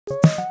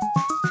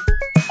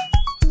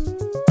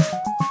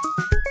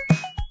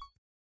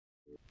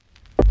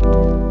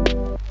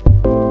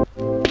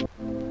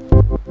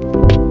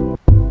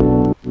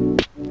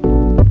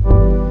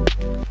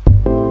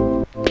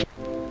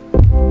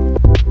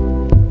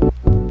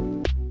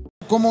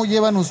¿cómo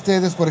llevan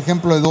ustedes, por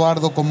ejemplo,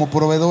 Eduardo, como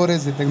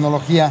proveedores de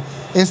tecnología,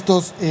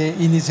 estas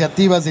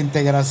iniciativas de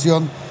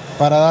integración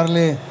para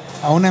darle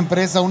a una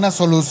empresa una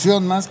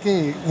solución más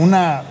que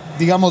una,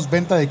 digamos,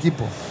 venta de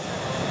equipo?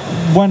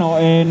 Bueno,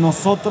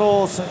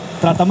 nosotros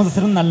tratamos de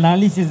hacer un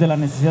análisis de la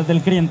necesidad del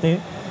cliente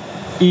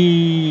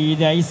y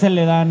de ahí se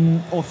le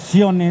dan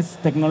opciones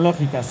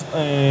tecnológicas.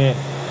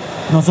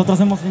 Nosotros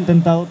hemos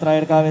intentado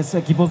traer cada vez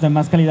equipos de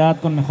más calidad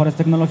con mejores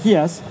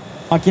tecnologías.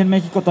 Aquí en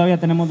México todavía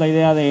tenemos la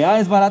idea de,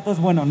 es barato, es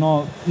bueno.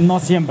 No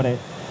siempre.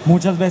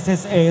 Muchas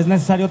veces es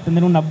necesario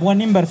tener una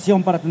buena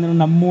inversión para tener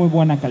una muy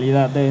buena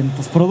calidad en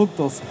tus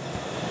productos.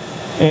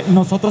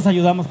 Nosotros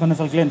ayudamos con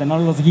eso al cliente, ¿no?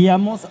 Los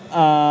guiamos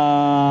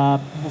a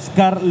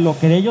buscar lo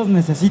que ellos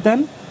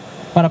necesitan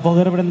para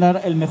poder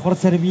brindar el mejor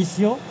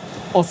servicio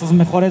o sus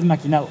mejores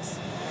maquinados.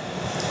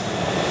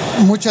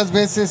 Muchas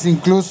veces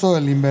incluso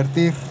el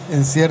invertir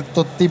en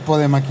cierto tipo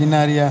de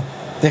maquinaria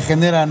te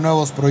genera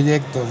nuevos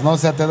proyectos, ¿no? O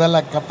sea, te da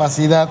la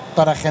capacidad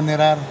para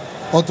generar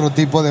otro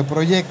tipo de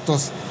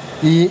proyectos.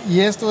 Y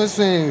esto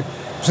se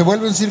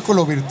vuelve un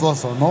círculo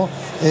virtuoso, ¿no?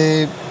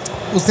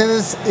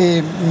 Ustedes,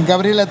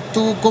 Gabriela,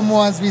 ¿tú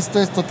cómo has visto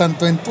esto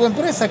tanto en tu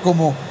empresa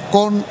como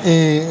con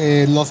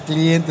los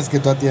clientes que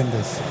tú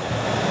atiendes?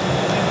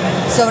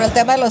 Sobre el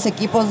tema de los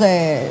equipos,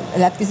 de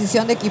la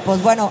adquisición de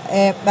equipos, bueno,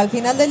 al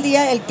final del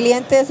día el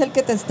cliente es el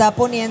que te está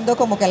poniendo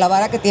como que la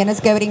vara que tienes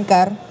que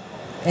brincar,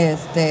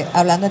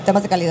 hablando de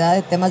temas de calidad,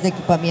 de temas de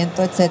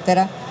equipamiento,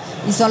 etcétera.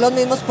 Y son los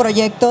mismos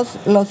proyectos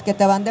los que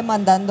te van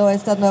demandando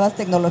estas nuevas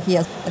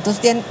tecnologías.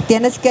 Entonces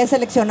tienes que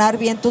seleccionar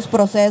bien tus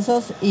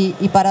procesos y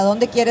para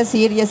dónde quieres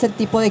ir y es el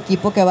tipo de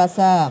equipo que vas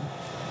a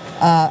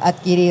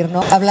adquirir,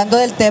 ¿no? Hablando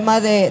del tema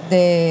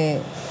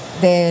de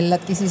la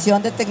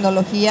adquisición de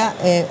tecnología,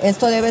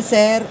 esto debe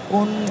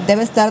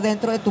estar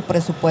dentro de tu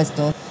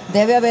presupuesto.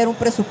 Debe haber un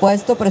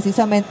presupuesto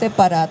precisamente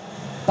para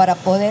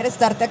poder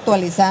estarte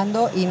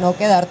actualizando y no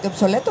quedarte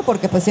obsoleto,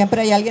 porque pues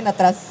siempre hay alguien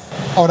atrás.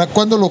 Ahora,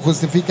 ¿cuándo lo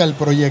justifica el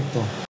proyecto?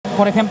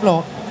 Por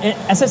ejemplo,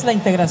 haces la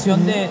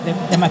integración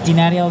de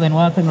maquinaria o de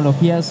nuevas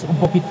tecnologías un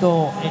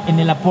poquito en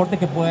el aporte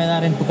que puede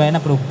dar en tu cadena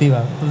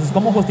productiva. Entonces,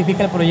 ¿cómo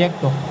justifica el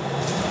proyecto?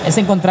 Es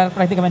encontrar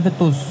prácticamente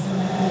tus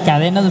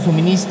cadenas de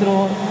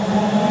suministro,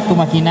 tu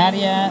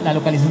maquinaria, la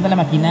localización de la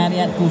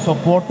maquinaria, tu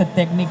soporte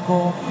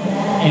técnico,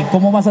 el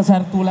cómo vas a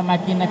hacer tú la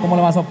máquina, cómo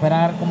la vas a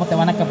operar, cómo te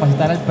van a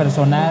capacitar el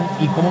personal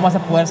y cómo vas a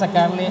poder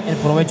sacarle el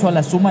provecho a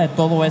la suma de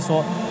todo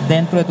eso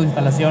dentro de tus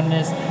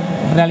instalaciones,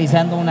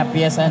 realizando una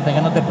pieza,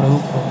 entregándote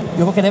producto.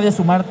 Yo creo que debes de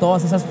sumar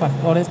todos esos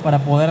factores para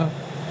poder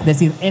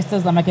decir, esta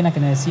es la máquina que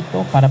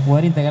necesito para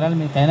poder integrar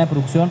mi cadena de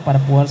producción, para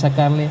poder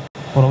sacarle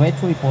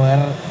provecho y poder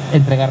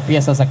entregar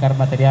piezas, sacar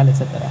material,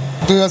 etcétera.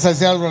 Tú ibas a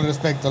decir algo al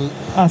respecto.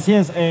 Así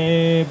es.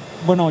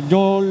 Bueno,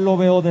 yo lo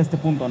veo de este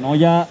punto, ¿no?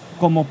 Ya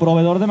como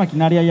proveedor de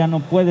maquinaria ya no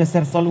puede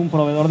ser solo un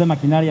proveedor de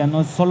maquinaria,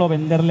 no es solo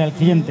venderle al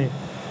cliente.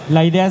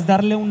 La idea es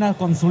darle una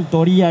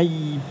consultoría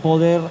y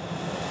poder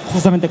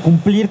justamente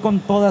cumplir con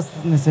todas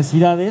sus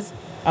necesidades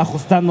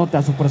ajustándote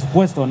a su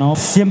presupuesto, ¿no?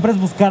 Siempre es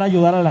buscar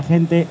ayudar a la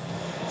gente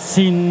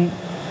sin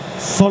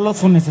solo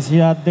su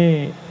necesidad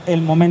de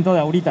el momento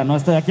de ahorita, ¿no?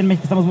 Aquí en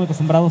México estamos muy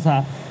acostumbrados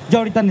a, yo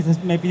ahorita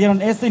me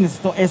pidieron esto y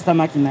necesito esta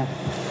máquina.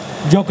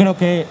 Yo creo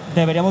que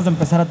deberíamos de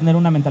empezar a tener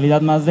una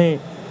mentalidad más de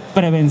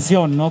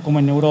prevención, ¿no? Como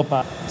en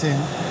Europa.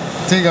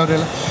 Sí,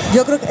 Gabriela.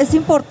 Yo creo que es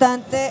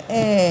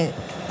importante,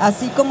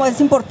 así como es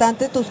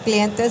importante tus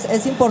clientes,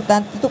 es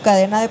importante tu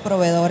cadena de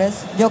proveedores.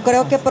 Yo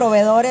creo que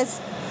proveedores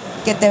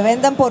que te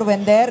vendan por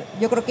vender,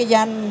 yo creo que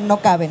ya no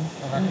caben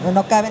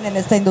en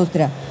esta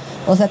industria.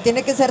 O sea,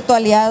 tiene que ser tu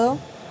aliado,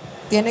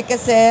 tiene que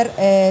ser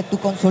tu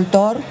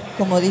consultor,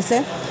 como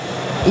dice,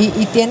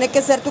 y tiene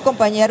que ser tu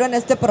compañero en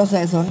este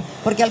proceso, ¿no?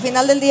 Porque al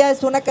final del día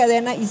es una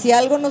cadena y si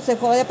algo nos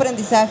dejó de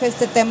aprendizaje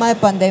este tema de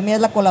pandemia es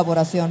la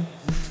colaboración.